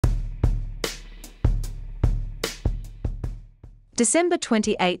December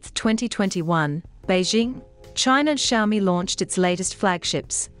 28, 2021, Beijing, China. Xiaomi launched its latest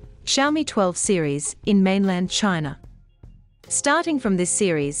flagships, Xiaomi 12 series, in mainland China. Starting from this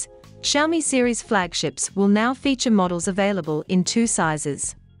series, Xiaomi series flagships will now feature models available in two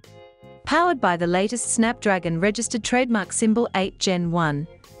sizes. Powered by the latest Snapdragon registered trademark symbol 8 Gen 1,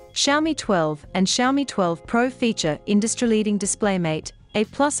 Xiaomi 12 and Xiaomi 12 Pro feature industry-leading DisplayMate, A+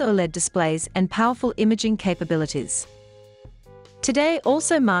 OLED displays and powerful imaging capabilities. Today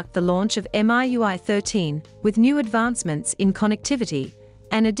also marked the launch of MIUI 13, with new advancements in connectivity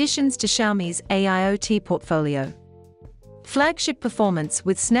and additions to Xiaomi's AIoT portfolio. Flagship performance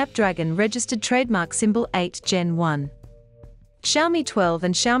with Snapdragon registered trademark symbol 8 Gen 1. Xiaomi 12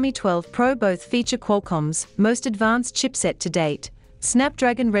 and Xiaomi 12 Pro both feature Qualcomm's most advanced chipset to date,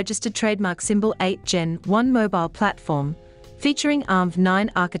 Snapdragon registered trademark symbol 8 Gen 1 mobile platform, featuring ARM9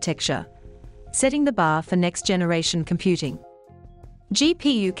 architecture, setting the bar for next-generation computing.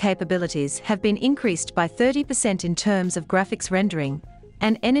 GPU capabilities have been increased by 30% in terms of graphics rendering,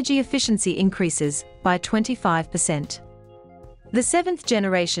 and energy efficiency increases by 25%. The 7th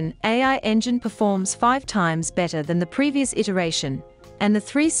generation AI engine performs 5 times better than the previous iteration, and the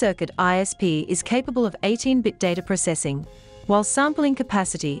 3-circuit ISP is capable of 18-bit data processing, while sampling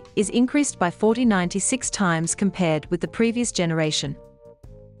capacity is increased by 96 times compared with the previous generation.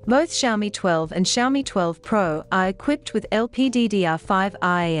 Both Xiaomi 12 and Xiaomi 12 Pro are equipped with LPDDR5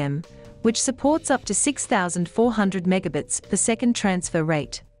 RAM, which supports up to 6,400 megabits per second transfer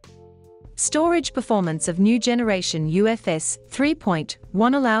rate. Storage performance of new generation UFS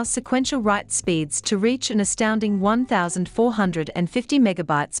 3.1 allows sequential write speeds to reach an astounding 1,450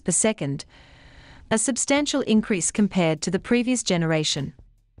 megabytes per second, a substantial increase compared to the previous generation.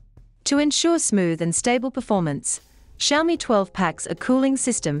 To ensure smooth and stable performance, Xiaomi 12 packs a cooling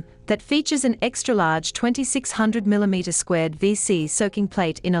system that features an extra-large 2600mm² VC soaking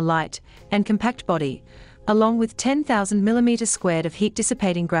plate in a light and compact body, along with 10,000mm² of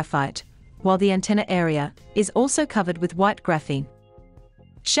heat-dissipating graphite, while the antenna area is also covered with white graphene.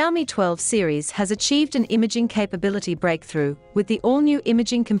 Xiaomi 12 series has achieved an imaging capability breakthrough with the all-new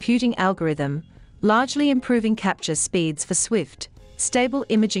imaging computing algorithm, largely improving capture speeds for swift, stable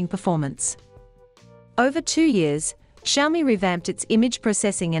imaging performance. Over 2 years, Xiaomi revamped its image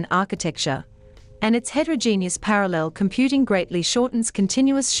processing and architecture, and its heterogeneous parallel computing greatly shortens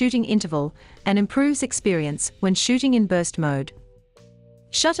continuous shooting interval and improves experience when shooting in burst mode.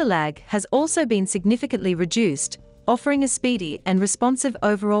 Shutter lag has also been significantly reduced, offering a speedy and responsive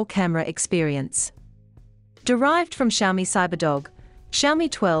overall camera experience. Derived from Xiaomi CyberDog, Xiaomi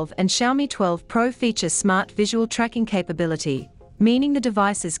 12 and Xiaomi 12 Pro feature smart visual tracking capability, meaning the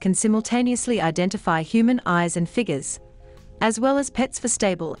devices can simultaneously identify human eyes and figures, as well as pets for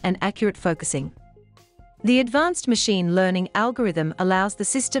stable and accurate focusing. The advanced machine learning algorithm allows the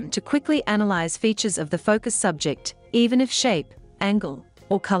system to quickly analyze features of the focus subject, even if shape, angle,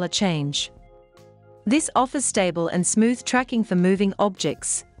 or color change. This offers stable and smooth tracking for moving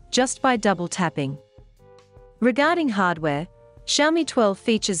objects, just by double tapping. Regarding hardware, Xiaomi 12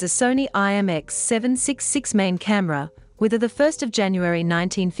 features a Sony IMX766 main camera, with a 1st of January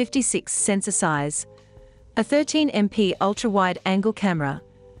 1956 sensor size, a 13MP ultra-wide-angle camera,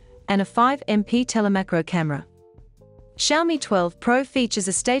 and a 5MP telemacro camera. Xiaomi 12 Pro features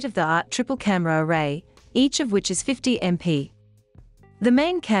a state-of-the-art triple camera array, each of which is 50MP. The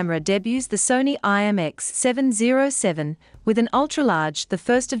main camera debuts the Sony IMX707 with an ultra-large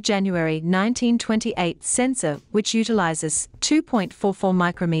 1st of January 1928 sensor which utilizes 2.44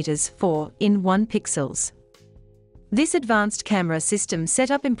 micrometers 4:1 pixels. This advanced camera system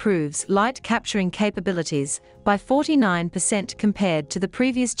setup improves light capturing capabilities by 49% compared to the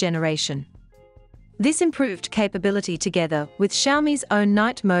previous generation. This improved capability together with Xiaomi's own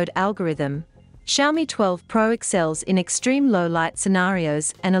night mode algorithm, Xiaomi 12 Pro excels in extreme low light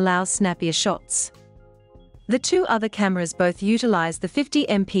scenarios and allows snappier shots. The two other cameras both utilize the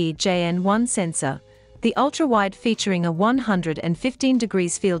 50MP JN1 sensor, the ultra-wide featuring a 115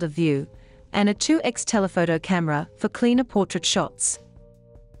 degrees field of view, and a 2x telephoto camera for cleaner portrait shots.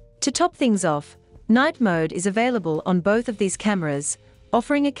 To top things off, night mode is available on both of these cameras,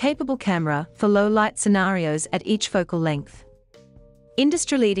 offering a capable camera for low-light scenarios at each focal length.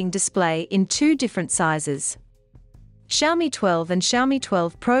 Industry-leading display in 2 different sizes. Xiaomi 12 and Xiaomi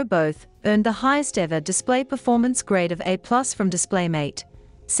 12 Pro both earned the highest ever display performance grade of A+ from DisplayMate,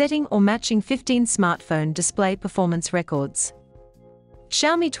 setting or matching 15 smartphone display performance records.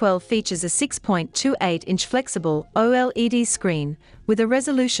 Xiaomi 12 features a 6.28-inch flexible OLED screen with a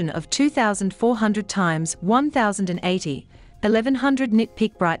resolution of 2400 x 1080, 1100 nit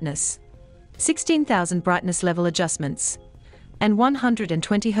peak brightness, 16,000 brightness level adjustments, and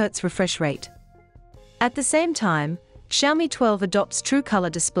 120Hz refresh rate. At the same time, Xiaomi 12 adopts true color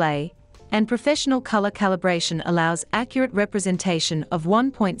display, and professional color calibration allows accurate representation of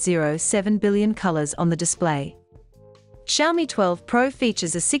 1.07 billion colors on the display. Xiaomi 12 Pro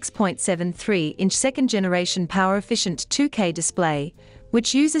features a 6.73-inch second-generation power-efficient 2K display,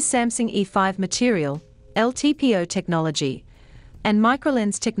 which uses Samsung E5 material, LTPO technology, and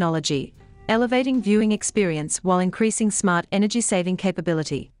microlens technology, elevating viewing experience while increasing smart energy-saving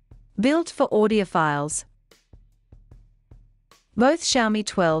capability. Built for audiophiles. Both Xiaomi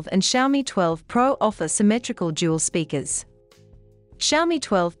 12 and Xiaomi 12 Pro offer symmetrical dual speakers. Xiaomi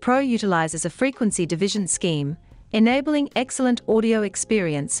 12 Pro utilizes a frequency division scheme, enabling excellent audio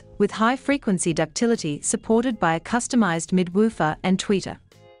experience with high-frequency ductility supported by a customized mid-woofer and tweeter.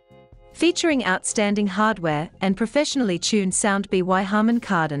 Featuring outstanding hardware and professionally tuned sound by Harman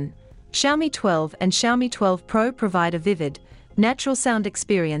Kardon, Xiaomi 12 and Xiaomi 12 Pro provide a vivid, natural sound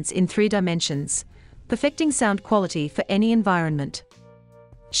experience in 3 dimensions, perfecting sound quality for any environment.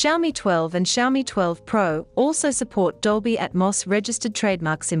 Xiaomi 12 and Xiaomi 12 Pro also support Dolby Atmos registered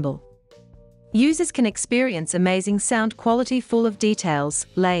trademark symbol. Users can experience amazing sound quality full of details,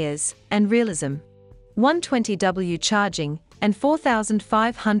 layers, and realism. 120W charging and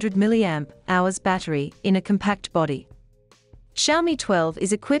 4,500 mAh battery in a compact body. Xiaomi 12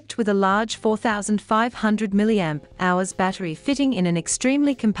 is equipped with a large 4,500 mAh battery fitting in an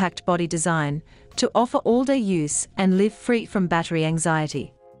extremely compact body design to offer all-day use and live free from battery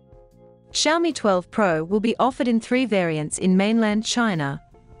anxiety. Xiaomi 12 Pro will be offered in 3 variants in mainland China: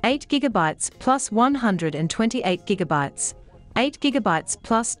 8GB plus 128GB, 8GB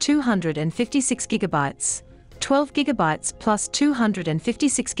plus 256GB, 12GB plus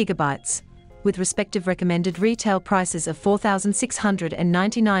 256GB, with respective recommended retail prices of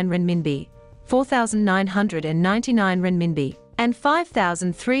 4,699 renminbi, 4,999 renminbi, and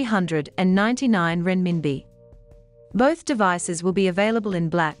 5,399 renminbi. Both devices will be available in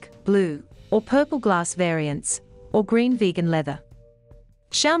black, blue, or purple glass variants, or green vegan leather.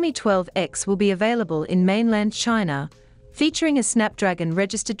 Xiaomi 12X will be available in mainland China, featuring a Snapdragon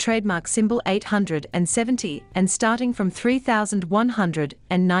registered trademark symbol 870 and starting from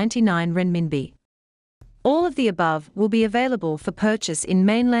 3,199 renminbi. All of the above will be available for purchase in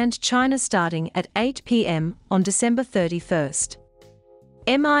mainland China starting at 8 p.m. on December 31st.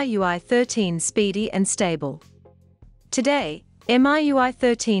 MIUI 13 speedy and stable. Today, MIUI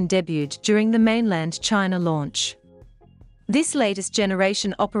 13 debuted during the mainland China launch. This latest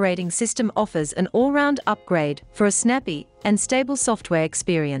generation operating system offers an all-round upgrade for a snappy and stable software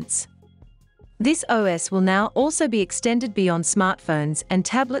experience. This OS will now also be extended beyond smartphones and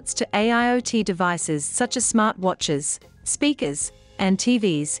tablets to AIoT devices such as smartwatches, speakers, and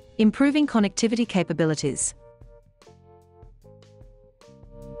TVs, improving connectivity capabilities.